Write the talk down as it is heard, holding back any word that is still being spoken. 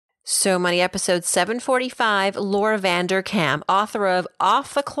So Money, episode 745, Laura Vanderkam, author of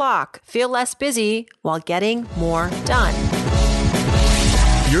Off the Clock, Feel Less Busy While Getting More Done.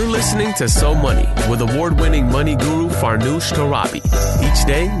 You're listening to So Money with award-winning money guru Farnoosh Torabi. Each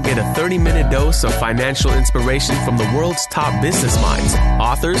day, get a 30-minute dose of financial inspiration from the world's top business minds,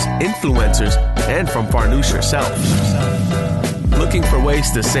 authors, influencers, and from Farnoosh herself. Looking for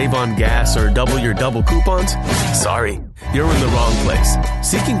ways to save on gas or double your double coupons? Sorry, you're in the wrong place.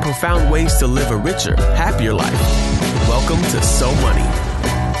 Seeking profound ways to live a richer, happier life. Welcome to So Money.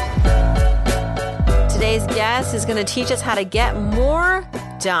 Today's guest is going to teach us how to get more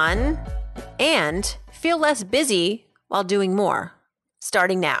done and feel less busy while doing more.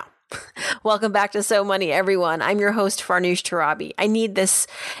 Starting now. Welcome back to So Money, everyone. I'm your host, Farnoosh Torabi. I need this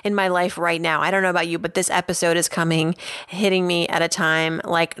in my life right now. I don't know about you, but this episode is hitting me at a time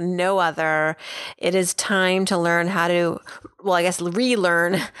like no other. It is time to learn how to,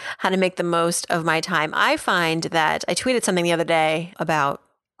 relearn how to make the most of my time. I find that I tweeted something the other day about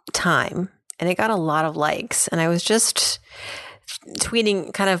time, and it got a lot of likes. And I was just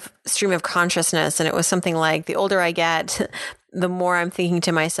tweeting kind of stream of consciousness. And it was something like, the older I get, the more I'm thinking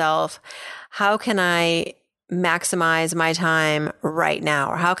to myself, how can I maximize my time right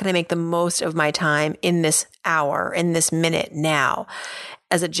now? Or how can I make the most of my time in this hour, in this minute now?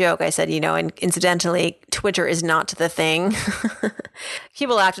 As a joke, I said, and incidentally, Twitter is not the thing.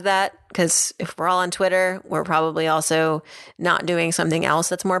 People laughed at that because if we're all on Twitter, we're probably also not doing something else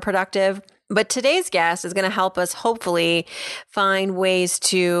that's more productive. But today's guest is going to help us hopefully find ways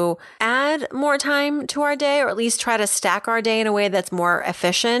to add more time to our day, or at least try to stack our day in a way that's more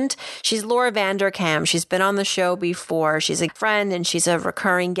efficient. She's Laura Vanderkam. She's been on the show before. She's a friend and she's a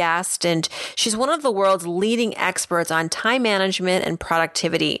recurring guest, and she's one of the world's leading experts on time management and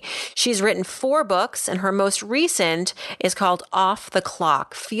productivity. She's written 4 books, and her most recent is called Off the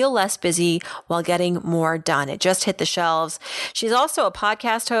Clock, Feel Less Busy While Getting More Done. It just hit the shelves. She's also a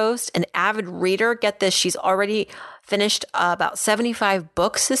podcast host, an avid reader. Get this, she's already finished about 75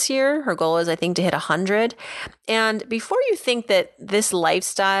 books this year. Her goal is, I think, to hit 100. And before you think that this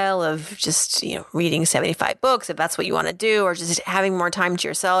lifestyle of just, reading 75 books, if that's what you want to do, or just having more time to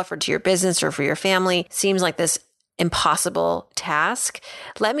yourself or to your business or for your family, seems like this impossible task,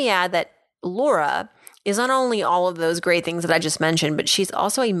 let me add that Laura is not only all of those great things that I just mentioned, but she's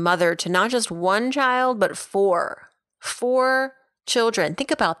also a mother to not just one child, but 4 children. Think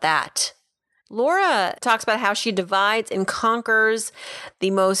about that. Laura talks about how she divides and conquers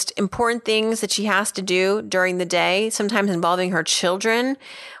the most important things that she has to do during the day, sometimes involving her children.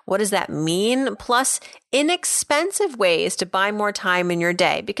 What does that mean? Plus, inexpensive ways to buy more time in your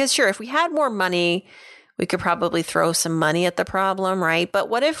day. Because sure, if we had more money, we could probably throw some money at the problem, right? But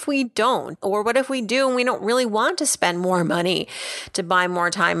what if we don't? Or what if we do and we don't really want to spend more money to buy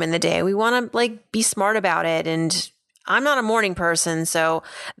more time in the day? We want to be smart about it, and I'm not a morning person, so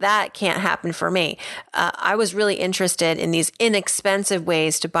that can't happen for me. I was really interested in these inexpensive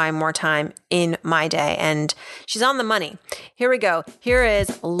ways to buy more time in my day, and she's on the money. Here we go. Here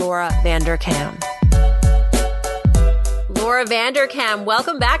is Laura Vanderkam. Laura Vanderkam,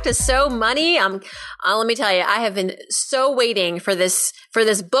 welcome back to So Money. Let me tell you, I have been so waiting for this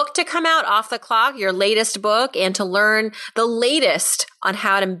book to come out, Off the Clock, your latest book, and to learn the latest on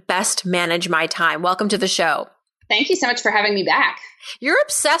how to best manage my time. Welcome to the show. Thank you so much for having me back. You're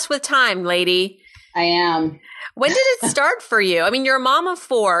obsessed with time, lady. I am. When did it start for you? I mean, you're a mom of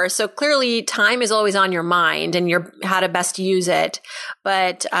 4, so clearly time is always on your mind and how to best use it.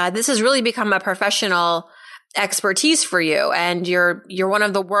 But this has really become a professional expertise for you, and you're one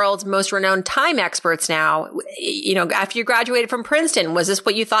of the world's most renowned time experts now. After you graduated from Princeton, was this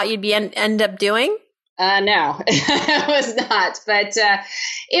what you thought you'd end up doing? No, it was not. But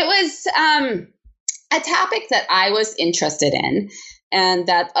it was a topic that I was interested in and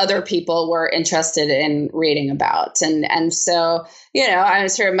that other people were interested in reading about. And so, I'm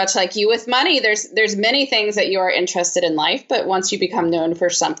sort of much like you with money. There's many things that you are interested in life, but once you become known for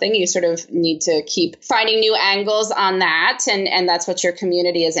something, you sort of need to keep finding new angles on that. And that's what your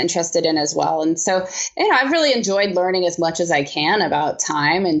community is interested in as well. And so, I've really enjoyed learning as much as I can about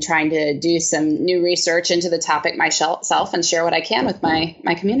time and trying to do some new research into the topic myself and share what I can with my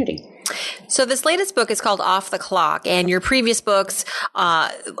community. So this latest book is called Off the Clock, and your previous books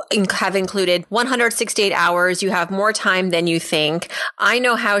have included 168 Hours, You Have More Time Than You Think, I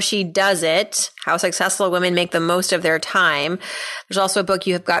Know How She Does It, How Successful Women Make the Most of Their Time. There's also a book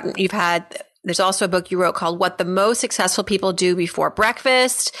there's also a book you wrote called What the Most Successful People Do Before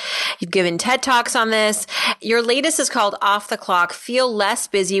Breakfast. You've given TED Talks on this. Your latest is called Off the Clock, Feel Less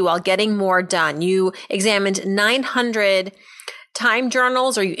Busy While Getting More Done. You examined 900 time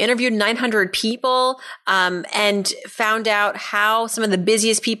journals or you interviewed 900 people and found out how some of the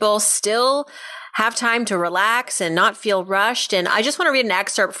busiest people still have time to relax and not feel rushed. And I just want to read an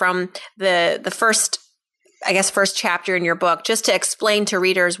excerpt from the first chapter in your book, just to explain to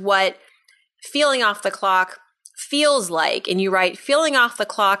readers what feeling off the clock feels like. And you write, feeling off the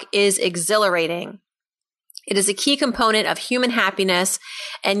clock is exhilarating. It is a key component of human happiness,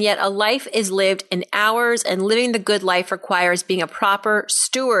 and yet a life is lived in hours, and living the good life requires being a proper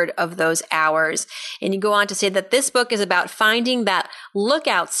steward of those hours. And you go on to say that this book is about finding that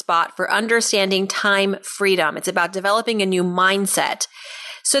lookout spot for understanding time freedom. It's about developing a new mindset.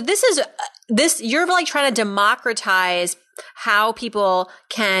 So you're like trying to democratize how people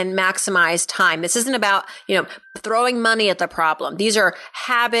can maximize time. This isn't about, throwing money at the problem. These are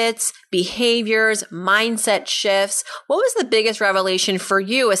habits, behaviors, mindset shifts. What was the biggest revelation for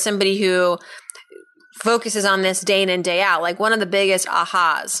you as somebody who focuses on this day in and day out? Like one of the biggest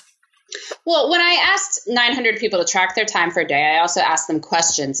ahas? Well, when I asked 900 people to track their time for a day, I also asked them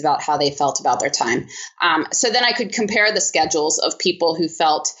questions about how they felt about their time. So then I could compare the schedules of people who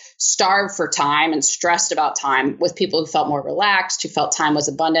felt starved for time and stressed about time with people who felt more relaxed, who felt time was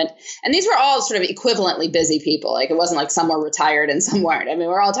abundant. And these were all sort of equivalently busy people. Like it wasn't like some were retired and some weren't. I mean,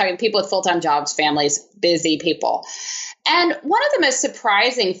 we're all talking people with full-time jobs, families, busy people. And one of the most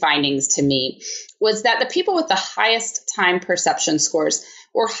surprising findings to me was that the people with the highest time perception scores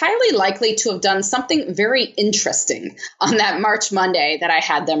were highly likely to have done something very interesting on that March Monday that I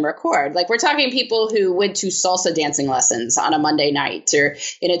had them record. Like we're talking people who went to salsa dancing lessons on a Monday night, or,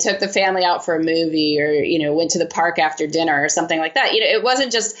 took the family out for a movie, or, went to the park after dinner or something like that. It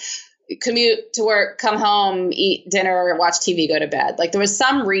wasn't just commute to work, come home, eat dinner, watch TV, go to bed. Like there was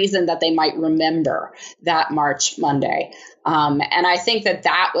some reason that they might remember that March Monday. And I think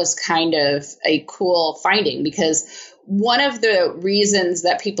that was kind of a cool finding, because one of the reasons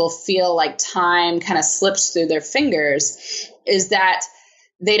that people feel like time kind of slips through their fingers is that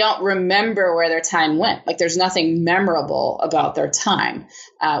they don't remember where their time went. Like there's nothing memorable about their time.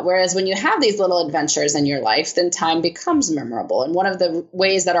 Whereas when you have these little adventures in your life, then time becomes memorable. And one of the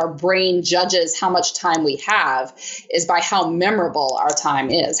ways that our brain judges how much time we have is by how memorable our time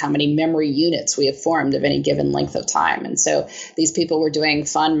is, how many memory units we have formed of any given length of time. And so these people were doing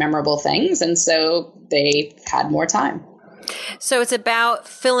fun, memorable things. And so they had more time. So it's about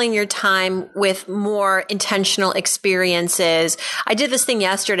filling your time with more intentional experiences. I did this thing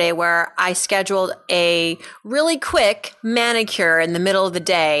yesterday where I scheduled a really quick manicure in the middle of the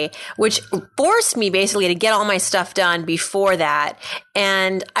day, which forced me basically to get all my stuff done before that.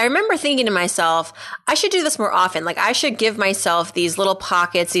 And I remember thinking to myself, I should do this more often. Like I should give myself these little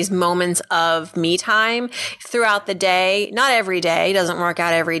pockets, these moments of me time throughout the day. Not every day, it doesn't work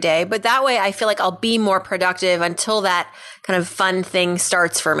out every day, but that way I feel like I'll be more productive until that kind of fun thing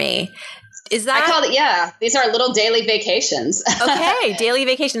starts for me. Is that? I call it, these are little daily vacations. Okay, daily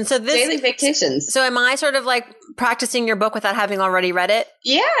vacations. So daily vacations. So am I sort of like practicing your book without having already read it?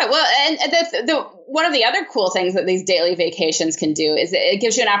 Yeah, well, and one of the other cool things that these daily vacations can do is it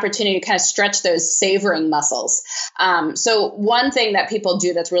gives you an opportunity to kind of stretch those savoring muscles. So one thing that people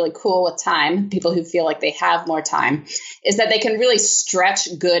do that's really cool with time, people who feel like they have more time, is that they can really stretch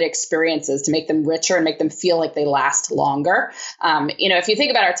good experiences to make them richer and make them feel like they last longer. If you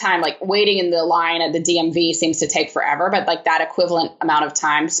think about our time, like waiting in the line at the DMV seems to take forever, but like that equivalent amount of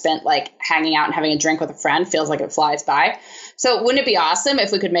time spent like hanging out and having a drink with a friend feels like it flies by. So wouldn't it be awesome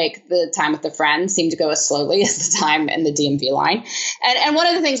if we could make the time with the friend seem to go as slowly as the time in the DMV line? And one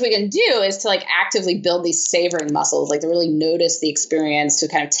of the things we can do is to like actively build these savoring muscles, like to really notice the experience, to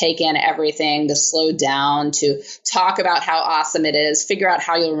kind of take in everything, to slow down, to talk about how awesome it is, figure out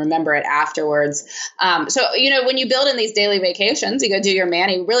how you'll remember it afterwards. So when you build in these daily vacations, you go do your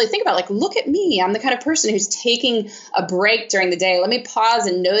mani, really think about like, look at me. I'm the kind of person who's taking a break during the day. Let me pause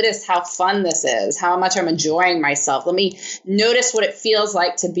and notice how fun this is, how much I'm enjoying myself. Let me notice what it feels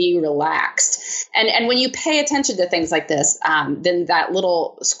like to be relaxed. And when you pay attention to things like this, then that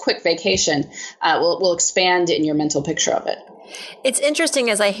little quick vacation will expand in your mental picture of it. It's interesting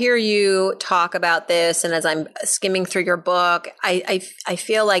as I hear you talk about this and as I'm skimming through your book, I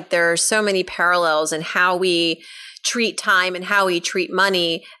feel like there are so many parallels in how we treat time and how we treat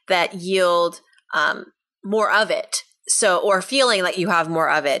money that yield more of it. or feeling like you have more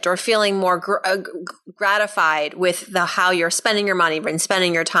of it, or feeling more gratified with how you're spending your money and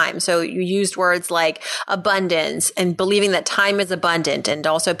spending your time. So you used words like abundance and believing that time is abundant. And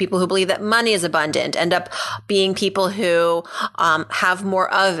also people who believe that money is abundant end up being people who have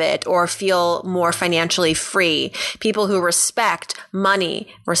more of it or feel more financially free. People who respect money,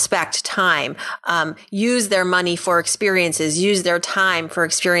 respect time, use their money for experiences, use their time for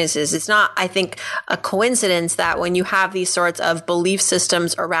experiences. It's not, I think, a coincidence that when you have these sorts of belief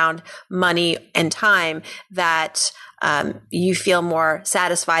systems around money and time, that you feel more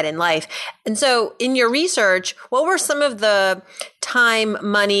satisfied in life. And so in your research, what were some of the time,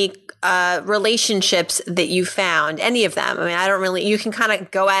 money, relationships that you found? Any of them? I mean, you can kind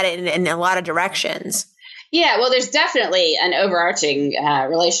of go at it in a lot of directions. Yeah, well, there's definitely an overarching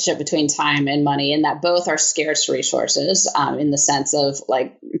relationship between time and money, in that both are scarce resources, in the sense of,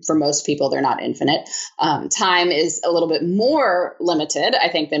 like, for most people, they're not infinite. Time is a little bit more limited, I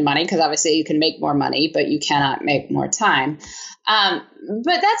think, than money, because obviously you can make more money, but you cannot make more time.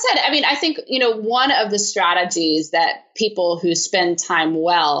 But that said, I mean, I think, one of the strategies that people who spend time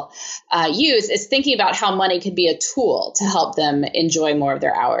well use is thinking about how money could be a tool to help them enjoy more of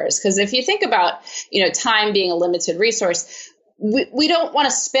their hours. Because if you think about, time being a limited resource, we don't want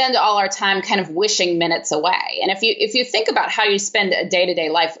to spend all our time kind of wishing minutes away. And if you think about how you spend a day-to-day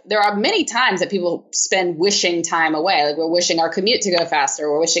life, there are many times that people spend wishing time away. Like, we're wishing our commute to go faster.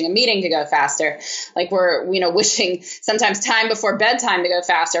 We're wishing a meeting to go faster. Like, we're, wishing sometimes time before bedtime to go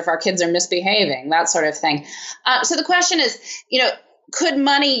faster if our kids are misbehaving, that sort of thing. So the question is, could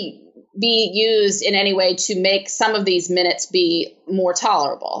money be used in any way to make some of these minutes be more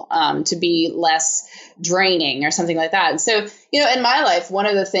tolerable, to be less draining or something like that? And so, in my life, one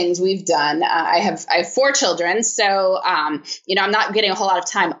of the things we've done, I have 4 children. So, I'm not getting a whole lot of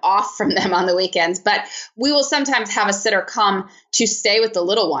time off from them on the weekends, but we will sometimes have a sitter come to stay with the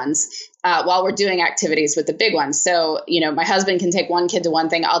little ones while we're doing activities with the big ones. So, my husband can take one kid to one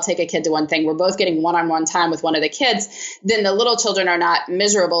thing. I'll take a kid to one thing. We're both getting one-on-one time with one of the kids. Then the little children are not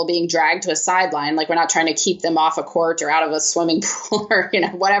miserable being dragged to a sideline. Like, we're not trying to keep them off a court or out of a swimming pool or,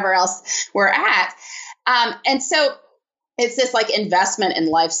 whatever else we're at. And so it's this like investment in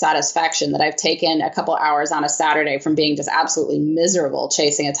life satisfaction that I've taken a couple hours on a Saturday from being just absolutely miserable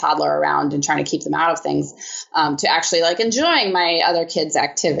chasing a toddler around and trying to keep them out of things, to actually like enjoying my other kids'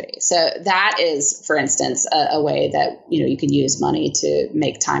 activity. So that is, for instance, a way that, you can use money to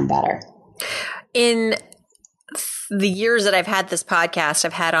make time better. In the years that I've had this podcast,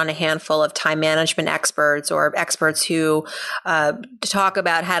 I've had on a handful of time management experts or experts who talk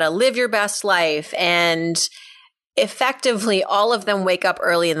about how to live your best life, and effectively all of them wake up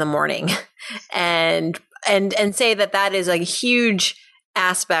early in the morning and say that is a huge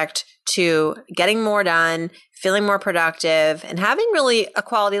aspect to getting more done, feeling more productive, and having really a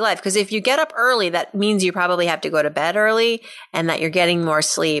quality life. Because if you get up early, that means you probably have to go to bed early and that you're getting more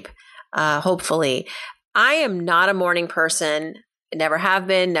sleep, hopefully. I am not a morning person. Never have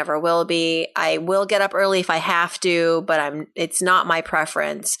been, never will be. I will get up early if I have to, but it's not my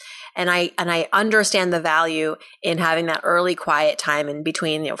preference. And I understand the value in having that early quiet time in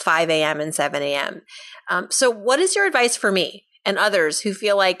between, 5 a.m. and 7 a.m. So what is your advice for me and others who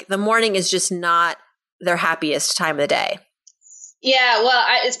feel like the morning is just not their happiest time of the day? Yeah, well,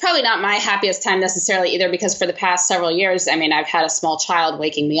 it's probably not my happiest time necessarily either, because for the past several years, I've had a small child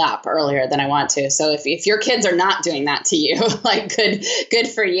waking me up earlier than I want to. So if your kids are not doing that to you, like good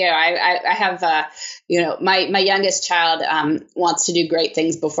for you. I have, my youngest child wants to do great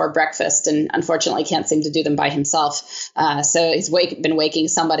things before breakfast, and unfortunately can't seem to do them by himself. So he's been waking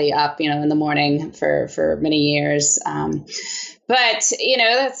somebody up, in the morning for many years. But,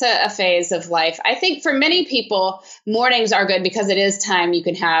 that's a phase of life. I think for many people, mornings are good because it is time you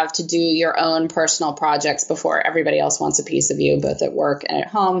can have to do your own personal projects before everybody else wants a piece of you, both at work and at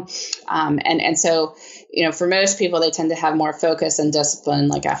home. And so, for most people, they tend to have more focus and discipline.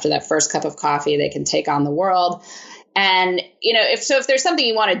 Like after that first cup of coffee, they can take on the world. And, if there's something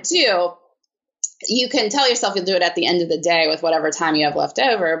you want to do, you can tell yourself you'll do it at the end of the day with whatever time you have left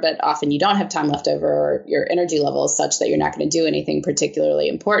over, but often you don't have time left over, or your energy level is such that you're not going to do anything particularly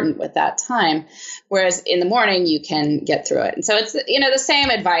important with that time. Whereas in the morning, you can get through it. And so it's, the same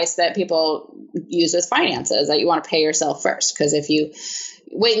advice that people use with finances, that you want to pay yourself first. Because if you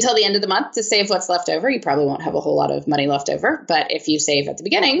wait until the end of the month to save what's left over, you probably won't have a whole lot of money left over. But if you save at the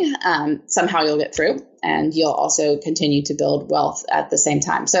beginning, somehow you'll get through, and you'll also continue to build wealth at the same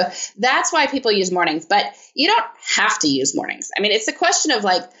time. So that's why people use mornings, but you don't have to use mornings. It's a question of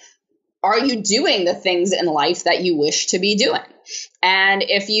like, are you doing the things in life that you wish to be doing? And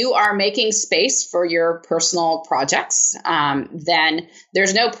if you are making space for your personal projects, then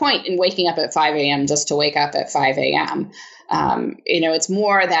there's no point in waking up at 5 a.m. just to wake up at 5 a.m. It's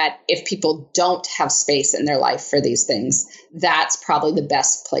more that if people don't have space in their life for these things, that's probably the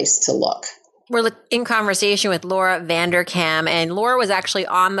best place to look. We're in conversation with Laura Vanderkam, and Laura was actually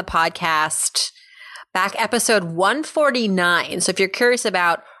on the podcast back episode 149. So if you're curious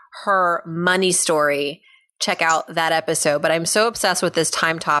about her money story, check out that episode. But I'm so obsessed with this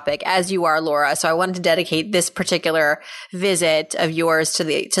time topic, as you are, Laura. So I wanted to dedicate this particular visit of yours to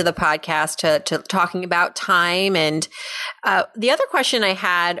the podcast to talking about time. And the other question I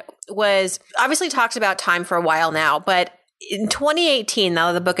had was, obviously talked about time for a while now, but in 2018, now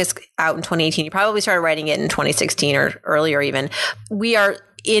that the book is out in 2018, you probably started writing it in 2016 or earlier even, we are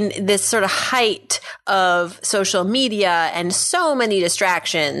in this sort of height of social media and so many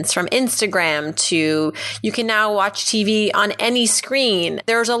distractions, from Instagram to you can now watch TV on any screen.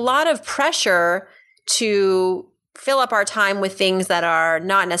 There's a lot of pressure to fill up our time with things that are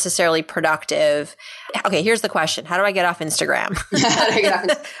not necessarily productive. Okay, here's the question. How do I get off Instagram? How do I get off?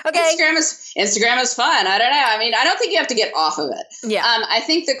 Okay. Instagram is fun. I don't know. I mean, I don't think you have to get off of it. Yeah. I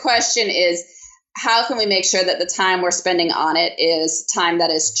think the question is, how can we make sure that the time we're spending on it is time that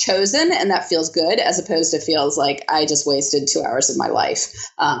is chosen and that feels good, as opposed to feels like I just wasted 2 hours of my life,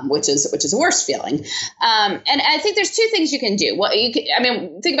 which is a worse feeling. And I think there's two things you can do.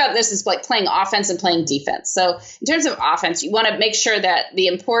 Think about this as like playing offense and playing defense. So in terms of offense, you want to make sure that the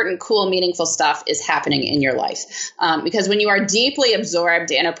important, cool, meaningful stuff is happening in your life. Because when you are deeply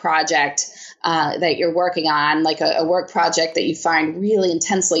absorbed in a project that you're working on, like a work project that you find really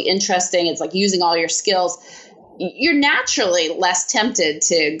intensely interesting, it's like using all your skills, you're naturally less tempted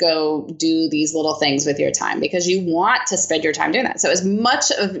to go do these little things with your time because you want to spend your time doing that. So as much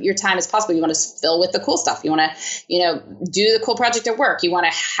of your time as possible, you want to fill with the cool stuff. You want to, do the cool project at work. You want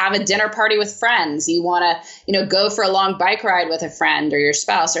to have a dinner party with friends. You want to, go for a long bike ride with a friend or your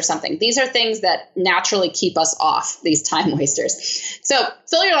spouse or something. These are things that naturally keep us off, these time wasters. So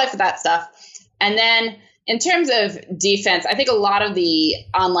fill your life with that stuff. And then in terms of defense, I think a lot of the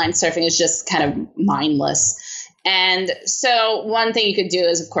online surfing is just kind of mindless. And so one thing you could do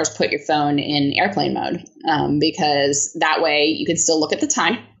is, of course, put your phone in airplane mode, because that way you can still look at the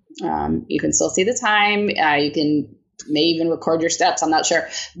time. You can still see the time. You can may even record your steps. I'm not sure.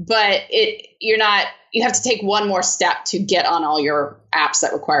 But you have to take one more step to get on all your apps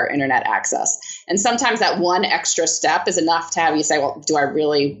that require internet access. And sometimes that one extra step is enough to have you say, well, do I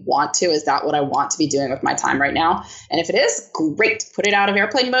really want to? Is that what I want to be doing with my time right now? And if it is, great. Put it out of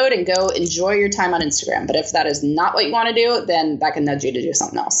airplane mode and go enjoy your time on Instagram. But if that is not what you want to do, then that can nudge you to do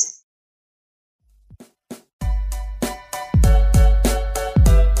something else.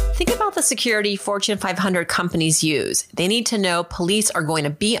 Think about the security Fortune 500 companies use. They need to know police are going to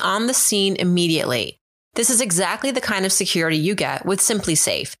be on the scene immediately. This is exactly the kind of security you get with Simply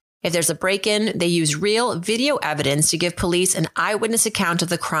Safe. If there's a break-in, they use real video evidence to give police an eyewitness account of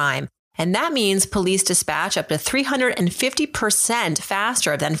the crime. And that means police dispatch up to 350%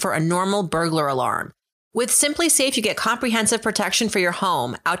 faster than for a normal burglar alarm. With Simply Safe, you get comprehensive protection for your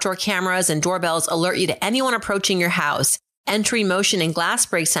home. Outdoor cameras and doorbells alert you to anyone approaching your house. Entry, motion, and glass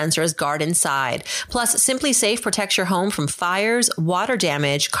break sensors guard inside. Plus, Simply Safe protects your home from fires, water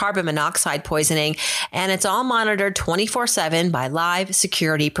damage, carbon monoxide poisoning, and it's all monitored 24/7 by live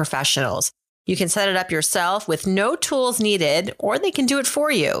security professionals. You can set it up yourself with no tools needed, or they can do it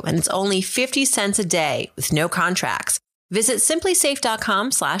for you, and it's only 50 cents a day with no contracts. Visit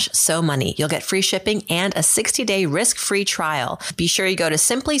simplysafe.com/SoMoney. You'll get free shipping and a 60-day risk-free trial. Be sure you go to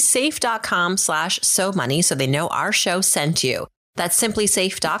simplysafe.com/SoMoney so they know our show sent you. That's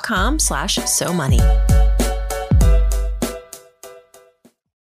simplysafe.com/SoMoney.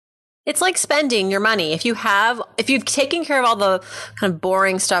 It's like spending your money. If you've taken care of all the kind of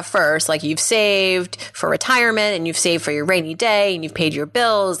boring stuff first, like you've saved for retirement and you've saved for your rainy day and you've paid your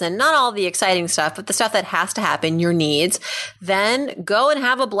bills and not all the exciting stuff, but the stuff that has to happen, your needs, then go and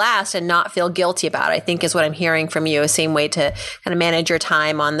have a blast and not feel guilty about it, I think is what I'm hearing from you. A same way to kind of manage your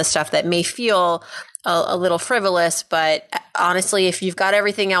time on the stuff that may feel a little frivolous, but honestly, if you've got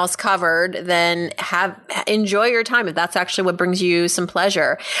everything else covered, then enjoy your time if that's actually what brings you some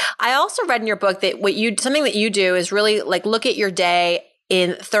pleasure. I also read in your book that something that you do is really like look at your day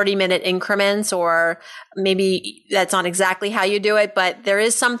in 30-minute increments, or maybe that's not exactly how you do it, but there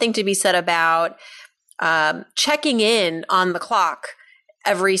is something to be said about checking in on the clock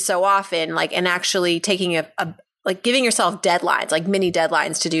every so often, and actually taking giving yourself deadlines, like mini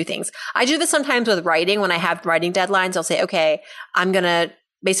deadlines to do things. I do this sometimes with writing. When I have writing deadlines, I'll say, okay, I'm going to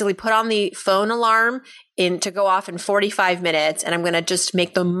basically put on the phone alarm to go off in 45 minutes. And I'm going to just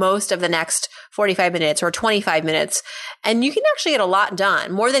make the most of the next 45 minutes or 25 minutes. And you can actually get a lot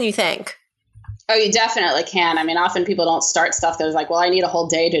done, more than you think. Oh, you definitely can. I mean, often people don't start stuff that's like, well, I need a whole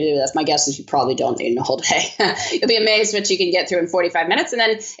day to do this. My guess is you probably don't need a whole day. You'll be amazed what you can get through in 45 minutes. And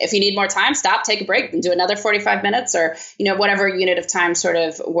then if you need more time, stop, take a break, and do another 45 minutes or, whatever unit of time sort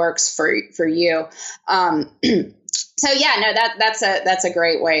of works for you. So yeah, no, that's a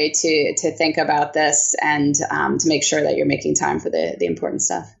great way to think about this and to make sure that you're making time for the important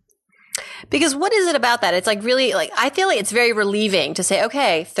stuff. Because what is it about that? It's like really like, I feel like it's very relieving to say,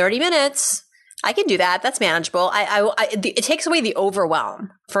 okay, 30 minutes. I can do that. That's manageable. It takes away the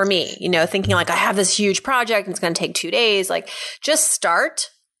overwhelm for me, thinking like I have this huge project and it's going to take 2 days. Like just start,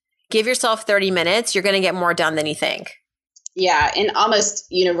 give yourself 30 minutes. You're going to get more done than you think. Yeah. And almost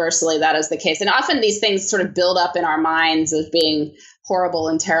universally that is the case. And often these things sort of build up in our minds as being horrible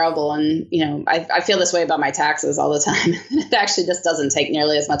and terrible. And, I feel this way about my taxes all the time. It actually just doesn't take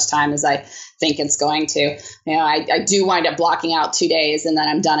nearly as much time as I think it's going to. I do wind up blocking out 2 days and then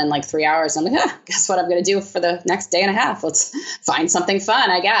I'm done in like 3 hours. I'm like, guess what I'm going to do for the next day and a half? Let's find something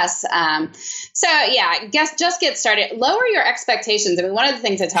fun, I guess. So yeah, just get started. Lower your expectations. I mean, one of the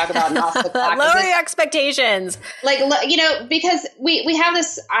things I talk about in Off the Clock lower your expectations. Like, because we have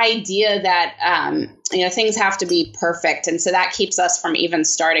this idea that, things have to be perfect. And so that keeps us from even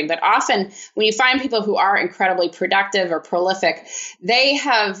starting. But often when you find people who are incredibly productive or prolific, they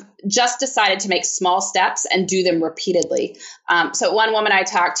have just decided to make small steps and do them repeatedly. So one woman I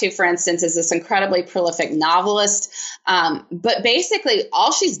talked to, for instance, is this incredibly prolific novelist. But basically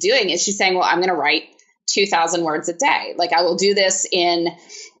all she's doing is she's saying, well, I'm going to write 2,000 words a day. Like I will do this in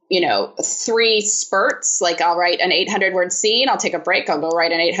 3 spurts. Like I'll write an 800-word scene. I'll take a break. I'll go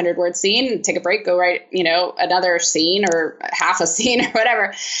write an 800-word scene, take a break, go write, another scene or half a scene or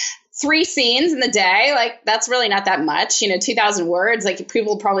whatever. 3 scenes in the day. Like that's really not that much, 2,000 words. Like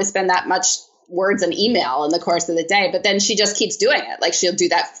people probably spend that much words in email in the course of the day, but then she just keeps doing it. Like she'll do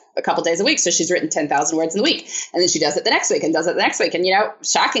that a couple days a week. So she's written 10,000 words in the week and then she does it the next week and does it the next week. And,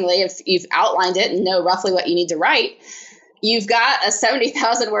 shockingly, if you've outlined it and know roughly what you need to write, you've got a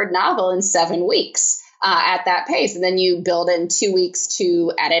 70,000 word novel in 7 weeks at that pace. And then you build in 2 weeks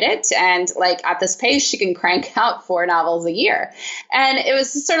to edit it. And like at this pace, she can crank out 4 novels a year. And it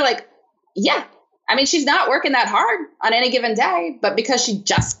was just sort of like, yeah, I mean, she's not working that hard on any given day, but because she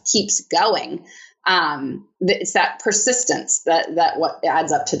just keeps going, it's that persistence that what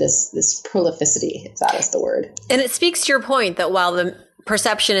adds up to this prolificity, if that is the word. And it speaks to your point that while the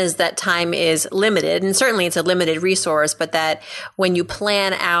perception is that time is limited, and certainly it's a limited resource, but that when you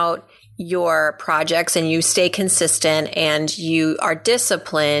plan out your projects and you stay consistent and you are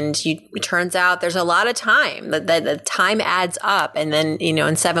disciplined, it turns out there's a lot of time that the time adds up. And then,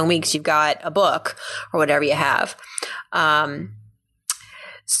 in 7 weeks, you've got a book or whatever you have.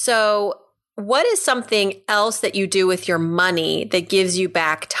 So what is something else that you do with your money that gives you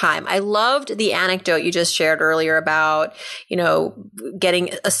back time? I loved the anecdote you just shared earlier about,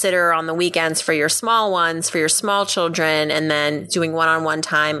 getting a sitter on the weekends for your small ones, for your small children, and then doing one-on-one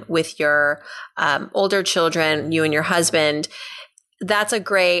time with your older children, you and your husband. That's a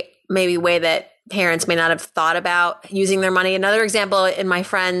great maybe way that parents may not have thought about using their money. Another example in my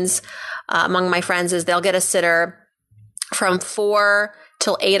friends, among my friends, is they'll get a sitter from 4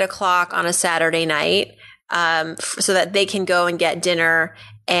 till 8 o'clock on a Saturday night, so that they can go and get dinner.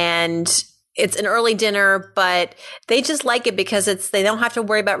 And it's an early dinner, but they just like it because they don't have to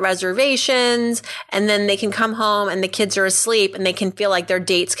worry about reservations. And then they can come home and the kids are asleep and they can feel like their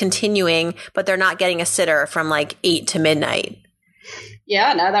date's continuing, but they're not getting a sitter from like 8 to midnight.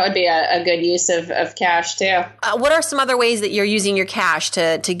 Yeah, no, that would be a good use of cash too. What are some other ways that you're using your cash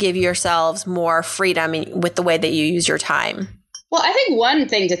to give yourselves more freedom with the way that you use your time? Well, I think one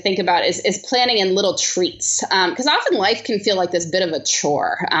thing to think about is planning in little treats, because often life can feel like this bit of a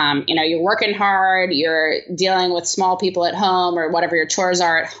chore. You're working hard, you're dealing with small people at home or whatever your chores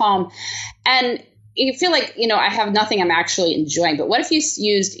are at home. And you feel like, I have nothing I'm actually enjoying. But what if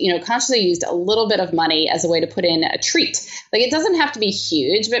you consciously used a little bit of money as a way to put in a treat? Like it doesn't have to be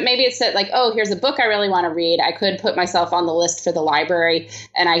huge, but maybe it's that like, oh, here's a book I really want to read. I could put myself on the list for the library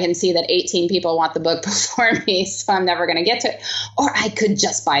and I can see that 18 people want the book before me, so I'm never going to get to it. Or I could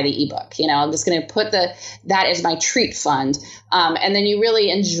just buy the ebook. I'm just going to put that as my treat fund. And then you really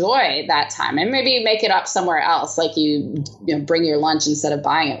enjoy that time and maybe make it up somewhere else. Like you bring your lunch instead of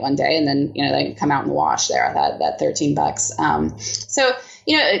buying it one day and then, they come out in the wash there, that $13. So,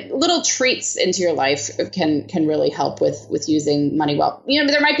 little treats into your life can really help with using money well.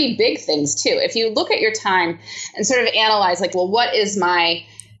 There might be big things too. If you look at your time and sort of analyze like, well, what is my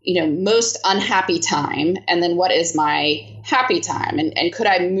most unhappy time, and then what is my happy time, and could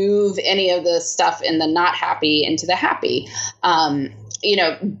I move any of the stuff in the not happy into the happy?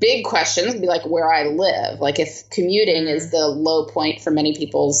 Big questions would be like where I live. Like if commuting is the low point for many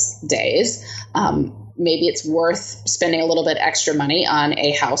people's days, maybe it's worth spending a little bit extra money on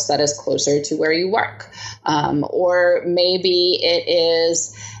a house that is closer to where you work. Or maybe it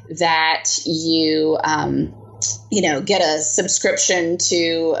is that you get a subscription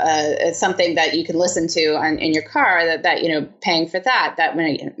to something that you can listen to in your car that paying for that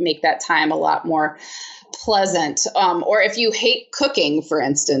might make that time a lot more pleasant. Or if you hate cooking, for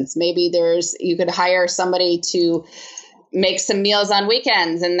instance, maybe you could hire somebody to make some meals on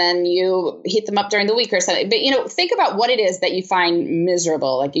weekends and then you heat them up during the week or something. But, think about what it is that you find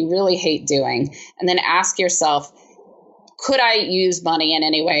miserable, like you really hate doing, and then ask yourself, could I use money in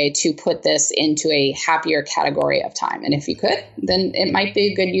any way to put this into a happier category of time? And if you could, then it might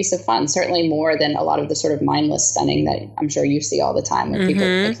be a good use of funds, certainly more than a lot of the sort of mindless spending that I'm sure you see all the time when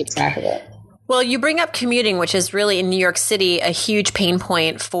people keep track of it. Well, you bring up commuting, which is really in New York City a huge pain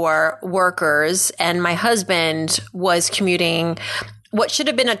point for workers. And my husband was commuting. What should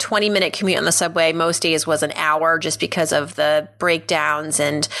have been a 20-minute commute on the subway most days was an hour, just because of the breakdowns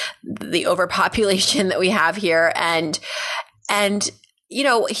and the overpopulation that we have here. And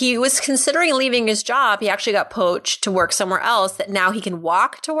he was considering leaving his job. He actually got poached to work somewhere else that now he can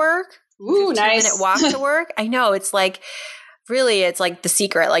walk to work. Ooh, nice. 15-minute walk to work. I know. It's like, really, it's like the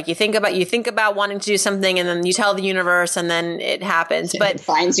secret. Like you think about wanting to do something and then you tell the universe and then it happens. But it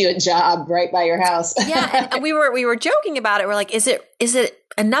finds you a job right by your house. Yeah. And we were joking about it. We're like, is it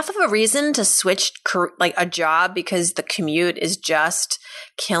enough of a reason to switch like a job because the commute is just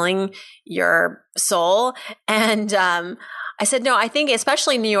killing your soul? And, I said, no, I think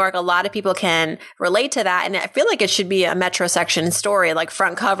especially in New York, a lot of people can relate to that. And I feel like it should be a Metro section story, like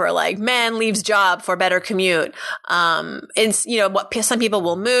front cover, like man leaves job for better commute. Some people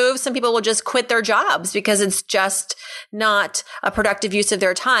will move. Some people will just quit their jobs because it's just not a productive use of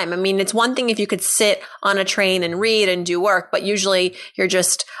their time. I mean, it's one thing if you could sit on a train and read and do work, but usually you're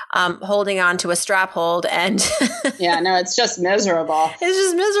just holding on to a strap hold and yeah, no, it's just miserable. It's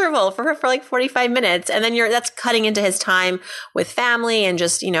just miserable for like 45 minutes. And then that's cutting into his time with family and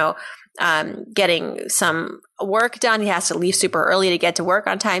just, getting some work done. He has to leave super early to get to work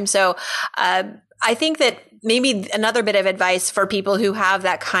on time. So I think that maybe another bit of advice for people who have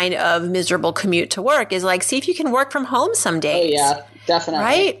that kind of miserable commute to work is like, see if you can work from home some days. Oh, yeah, definitely.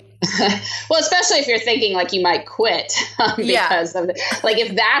 Right? Well, especially if you're thinking like you might quit because of like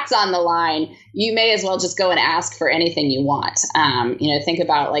if that's on the line, you may as well just go and ask for anything you want. Think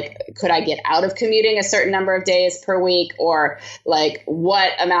about like, could I get out of commuting a certain number of days per week, or like what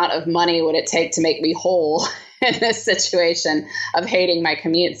amount of money would it take to make me whole in this situation of hating my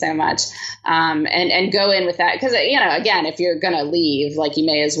commute so much, and go in with that. Because, again, if you're going to leave, like you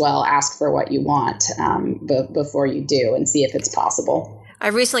may as well ask for what you want before you do and see if it's possible. I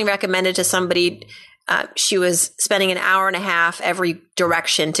recently recommended to somebody, she was spending an hour and a half every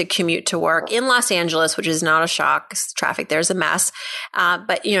direction to commute to work in Los Angeles, which is not a shock 'cause traffic there's a mess.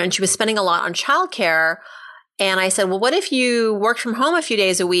 But and she was spending a lot on childcare. And I said, well, what if you worked from home a few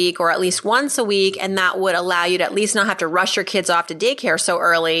days a week or at least once a week? And that would allow you to at least not have to rush your kids off to daycare so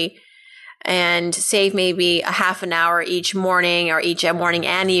early and save maybe a half an hour each morning or each morning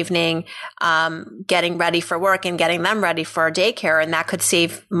and evening, getting ready for work and getting them ready for daycare. And that could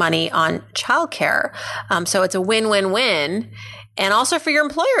save money on childcare. So it's a win-win-win. And also for your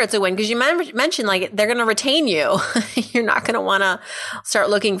employer, it's a win because you mentioned like they're going to retain you. You're not going to want to start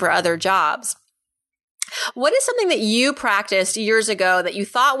looking for other jobs. What is something that you practiced years ago that you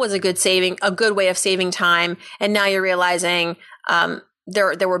thought was a good way of saving time, and now you're realizing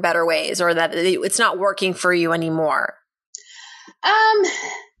there were better ways, or that it's not working for you anymore?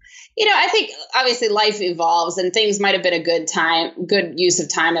 I think obviously life evolves and things might have been a good use of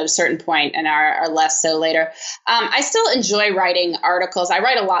time at a certain point and are less so later. I still enjoy writing articles. I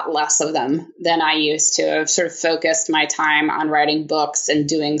write a lot less of them than I used to. I've sort of focused my time on writing books and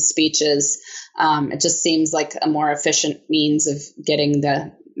doing speeches. It just seems like a more efficient means of getting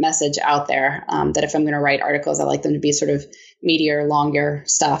the message out there, that if I'm going to write articles, I like them to be sort of meatier, longer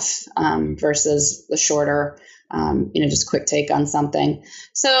stuff, versus the shorter, just quick take on something.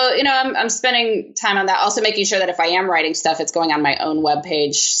 So, I'm spending time on that. Also making sure that if I am writing stuff, it's going on my own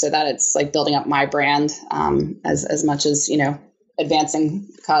webpage so that it's like building up my brand, as much as, advancing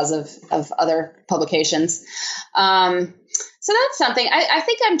the cause of other publications. So that's something. I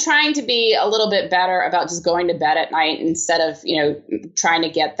think I'm trying to be a little bit better about just going to bed at night instead of, trying to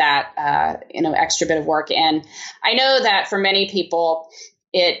get that, extra bit of work in. I know that for many people,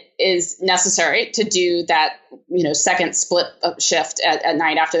 it is necessary to do that, second split shift at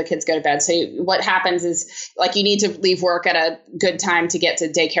night after the kids go to bed. So what happens is, like, you need to leave work at a good time to get to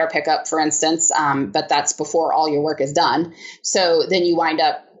daycare pickup, for instance. But that's before all your work is done. So then you wind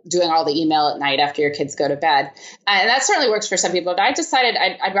up doing all the email at night after your kids go to bed. And that certainly works for some people. But I decided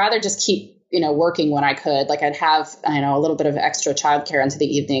I'd rather just keep working when I could. Like, I'd have, a little bit of extra childcare into the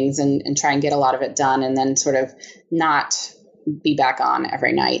evenings and try and get a lot of it done, and then sort of not be back on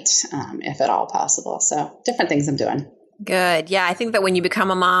every night, if at all possible. So different things I'm doing. Good. Yeah. I think that when you become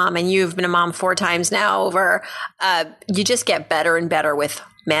a mom, and you've been a mom 4 times now over, you just get better and better with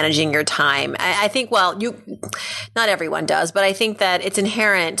managing your time. I think, not everyone does, but I think that it's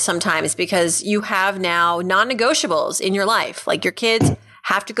inherent sometimes because you have now non-negotiables in your life. Like, your kids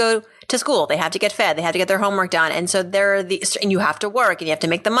have to go to school. They have to get fed. They have to get their homework done. And so and you have to work and you have to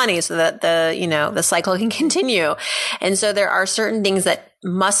make the money so that the cycle can continue. And so there are certain things that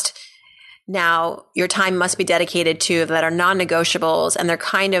your time must be dedicated to that are non-negotiables, and they're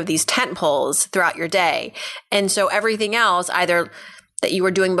kind of these tent poles throughout your day. And so everything else, either that you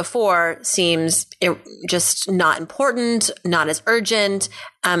were doing before, seems just not important, not as urgent.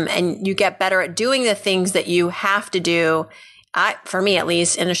 And you get better at doing the things that you have to do, for me at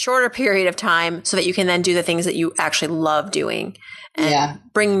least, in a shorter period of time, so that you can then do the things that you actually love doing and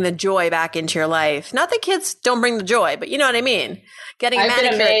bringing the joy back into your life. Not that kids don't bring the joy, but you know what I mean? I've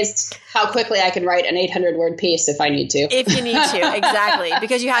been amazed how quickly I can write an 800-word piece if I need to. If you need to, exactly.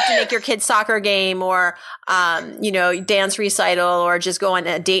 Because you have to make your kid's soccer game or, dance recital, or just go on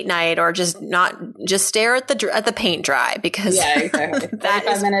a date night, or just stare at the paint dry, because exactly.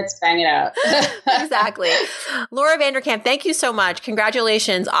 45 minutes, bang it out. Exactly. Laura Vanderkam, thank you so much.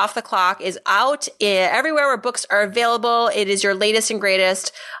 Congratulations. Off the Clock is out everywhere where books are available. It is your latest and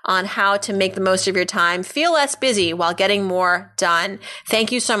greatest on how to make the most of your time, feel less busy while getting more done.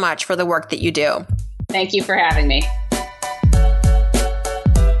 Thank you so much for the work that you do. Thank you for having me.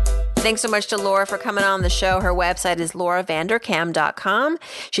 Thanks so much to Laura for coming on the show. Her website is lauravanderkam.com.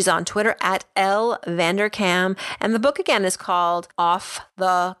 She's on Twitter at @LVanderkam. And the book again is called Off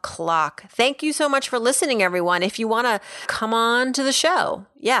the Clock. Thank you so much for listening, everyone. If you want to come on to the show,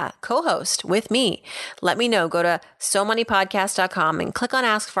 co-host with me, let me know. Go to SoMoneyPodcast.com and click on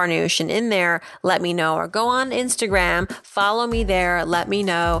Ask Farnoosh, and in there, let me know. Or go on Instagram, follow me there. Let me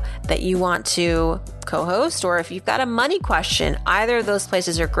know that you want to co-host, or if you've got a money question. Either of those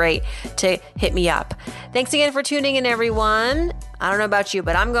places are great to hit me up. Thanks again for tuning in, everyone. I don't know about you,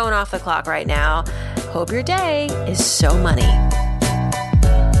 but I'm going off the clock right now. Hope your day is so money.